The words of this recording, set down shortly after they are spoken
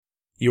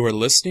You are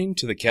listening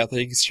to the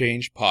Catholic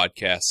Exchange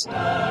Podcast.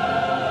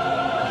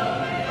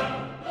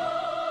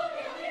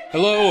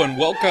 Hello and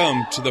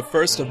welcome to the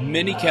first of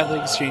many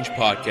Catholic Exchange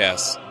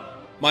podcasts.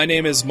 My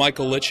name is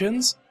Michael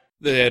Litchens,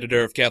 the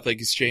editor of Catholic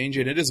Exchange,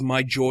 and it is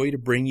my joy to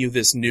bring you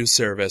this new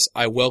service.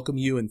 I welcome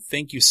you and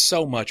thank you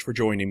so much for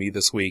joining me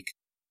this week.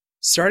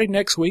 Starting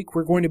next week,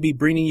 we're going to be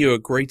bringing you a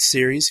great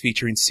series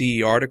featuring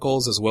CE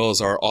articles as well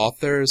as our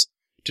authors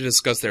to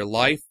discuss their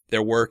life,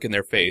 their work, and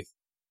their faith.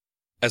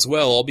 As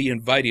well, I'll be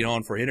inviting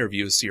on for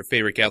interviews to your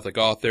favorite Catholic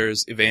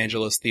authors,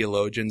 evangelists,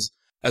 theologians,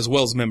 as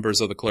well as members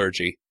of the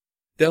clergy.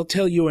 They'll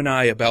tell you and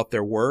I about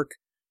their work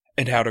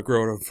and how to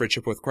grow in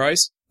friendship with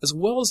Christ, as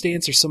well as to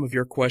answer some of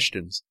your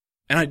questions.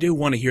 And I do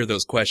want to hear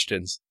those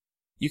questions.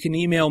 You can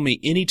email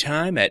me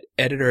anytime at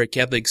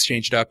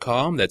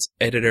editor@catholicexchange.com. That's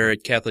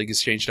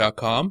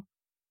editor@catholicexchange.com.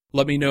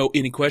 Let me know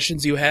any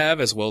questions you have,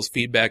 as well as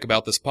feedback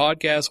about this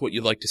podcast, what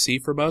you'd like to see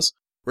from us.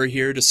 We're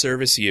here to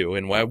service you,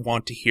 and I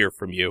want to hear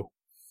from you.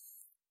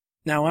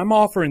 Now, I'm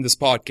offering this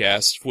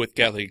podcast with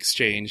Catholic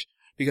Exchange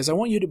because I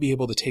want you to be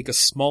able to take a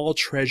small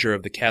treasure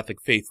of the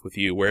Catholic faith with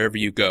you wherever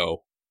you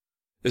go.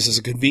 This is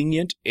a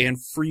convenient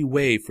and free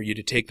way for you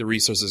to take the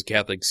resources of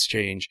Catholic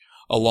Exchange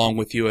along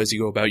with you as you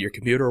go about your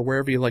computer or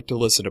wherever you like to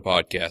listen to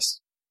podcasts.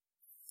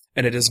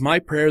 And it is my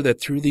prayer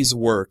that through these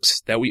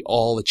works that we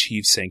all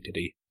achieve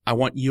sanctity. I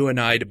want you and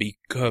I to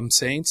become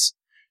saints,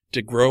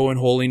 to grow in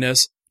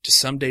holiness, to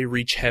someday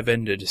reach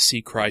heaven, and to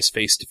see Christ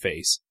face to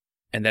face.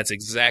 And that's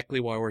exactly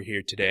why we're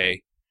here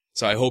today.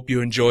 So I hope you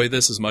enjoy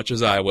this as much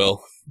as I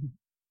will.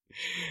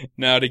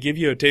 Now, to give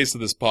you a taste of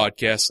this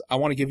podcast, I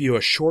want to give you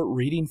a short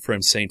reading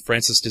from St.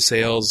 Francis de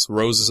Sales'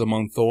 Roses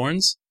Among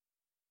Thorns.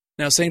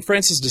 Now, St.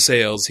 Francis de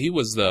Sales, he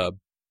was the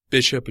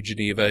Bishop of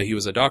Geneva. He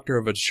was a doctor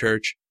of a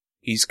church.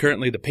 He's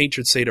currently the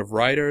patron saint of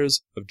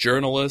writers, of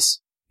journalists.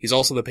 He's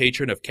also the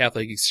patron of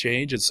Catholic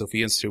Exchange and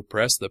Sophia Institute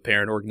Press, the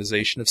parent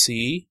organization of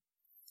CE.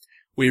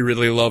 We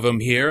really love him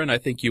here, and I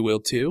think you will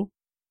too.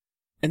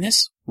 And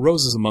this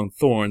Roses Among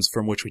Thorns,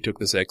 from which we took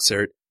this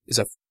excerpt, is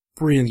a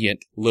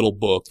brilliant little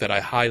book that I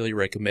highly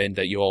recommend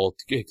that you all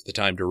take the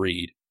time to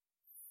read.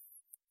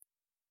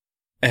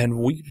 And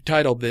we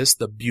titled this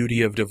The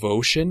Beauty of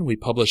Devotion. We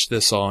published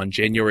this on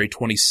January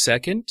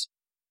 22nd.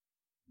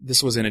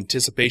 This was in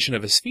anticipation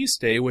of his feast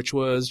day, which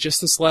was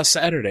just this last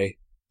Saturday.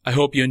 I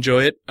hope you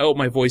enjoy it. I hope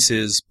my voice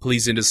is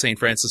pleasing to St.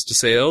 Francis de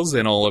Sales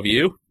and all of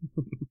you.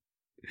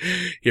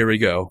 Here we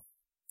go.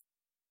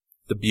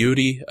 The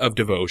Beauty of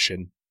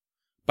Devotion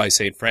by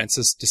St.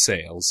 Francis de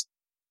Sales.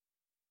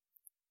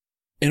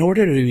 In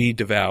order to be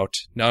devout,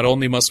 not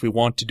only must we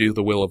want to do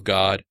the will of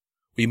God,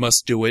 we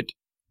must do it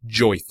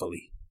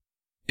joyfully.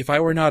 If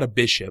I were not a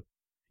bishop,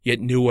 yet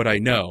knew what I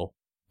know,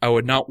 I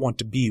would not want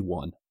to be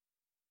one.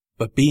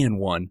 But being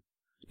one,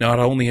 not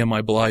only am I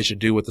obliged to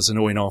do what this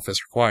annoying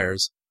office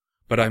requires,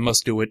 but I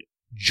must do it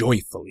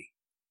joyfully.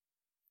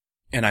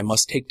 And I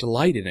must take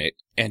delight in it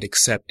and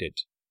accept it.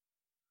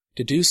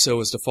 To do so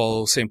is to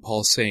follow St.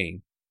 Paul's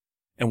saying,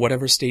 "In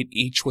whatever state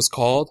each was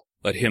called,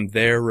 let him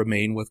there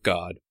remain with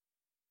God."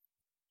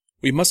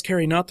 We must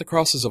carry not the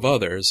crosses of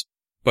others,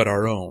 but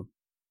our own.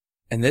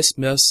 And this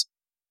must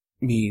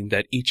mean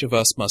that each of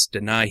us must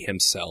deny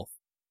himself.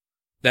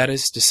 That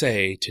is to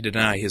say, to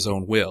deny his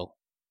own will.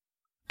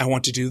 I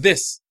want to do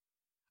this.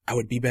 I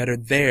would be better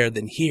there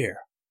than here.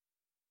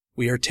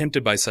 We are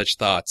tempted by such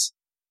thoughts,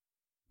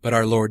 but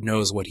our Lord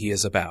knows what he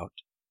is about.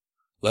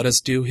 Let us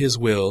do his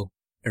will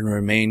and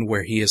remain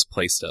where he has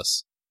placed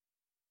us.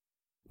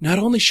 Not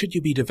only should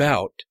you be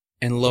devout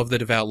and love the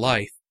devout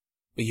life,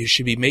 but you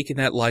should be making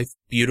that life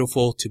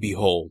beautiful to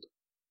behold.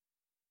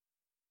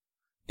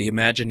 The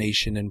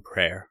imagination in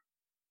prayer.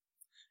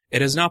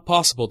 It is not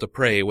possible to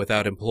pray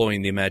without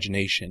employing the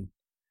imagination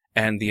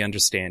and the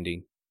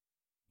understanding.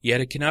 Yet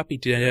it cannot be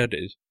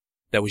doubted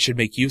that we should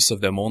make use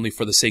of them only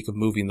for the sake of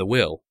moving the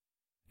will,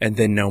 and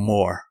then no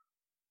more.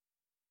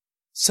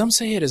 Some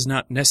say it is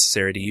not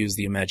necessary to use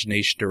the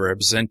imagination to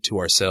represent to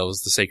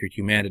ourselves the sacred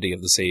humanity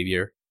of the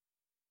Savior.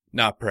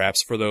 Not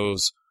perhaps for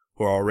those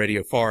who are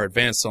already far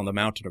advanced on the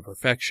mountain of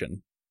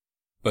perfection,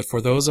 but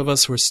for those of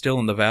us who are still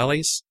in the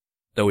valleys,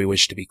 though we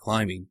wish to be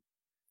climbing,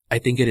 I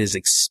think it is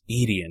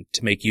expedient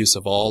to make use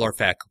of all our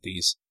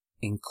faculties,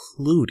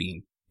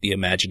 including the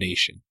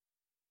imagination.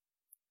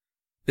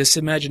 This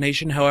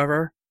imagination,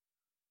 however,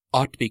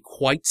 ought to be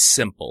quite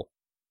simple,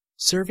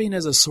 serving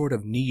as a sort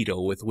of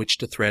needle with which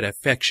to thread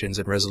affections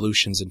and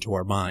resolutions into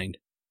our mind.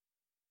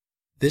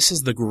 This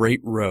is the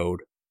great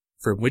road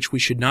from which we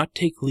should not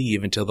take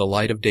leave until the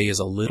light of day is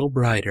a little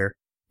brighter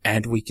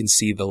and we can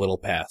see the little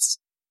paths.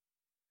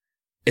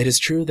 It is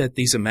true that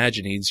these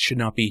imaginings should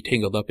not be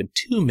tangled up in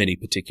too many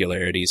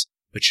particularities,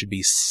 but should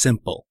be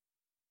simple.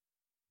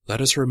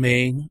 Let us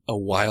remain a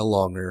while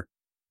longer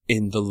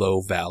in the low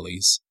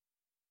valleys.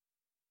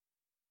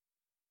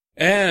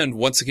 And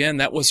once again,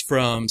 that was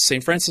from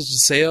St. Francis de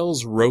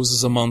Sales'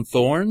 Roses Among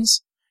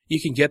Thorns. You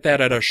can get that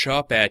at our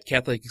shop at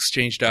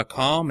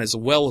catholicexchange.com as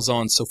well as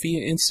on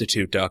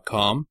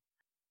sophiainstitute.com.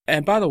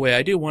 And by the way,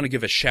 I do want to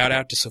give a shout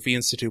out to Sophia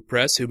Institute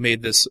Press who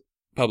made this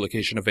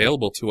publication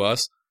available to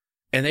us.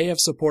 and they have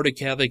supported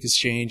Catholic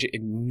Exchange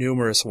in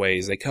numerous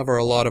ways. They cover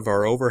a lot of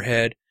our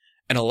overhead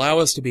and allow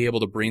us to be able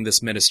to bring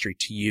this ministry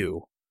to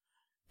you.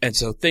 And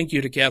so thank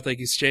you to Catholic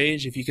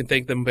Exchange. If you can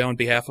thank them on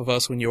behalf of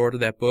us when you order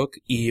that book,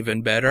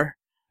 even better.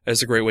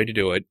 That's a great way to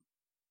do it.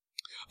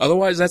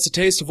 Otherwise, that's a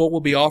taste of what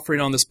we'll be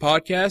offering on this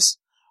podcast.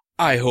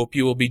 I hope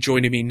you will be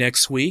joining me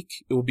next week.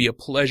 It will be a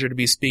pleasure to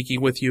be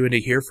speaking with you and to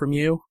hear from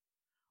you.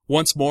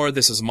 Once more,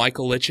 this is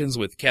Michael Litchens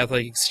with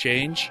Catholic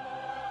Exchange.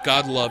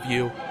 God love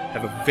you.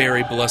 Have a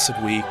very blessed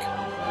week.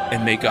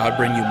 And may God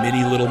bring you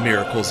many little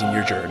miracles in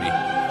your journey.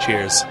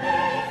 Cheers.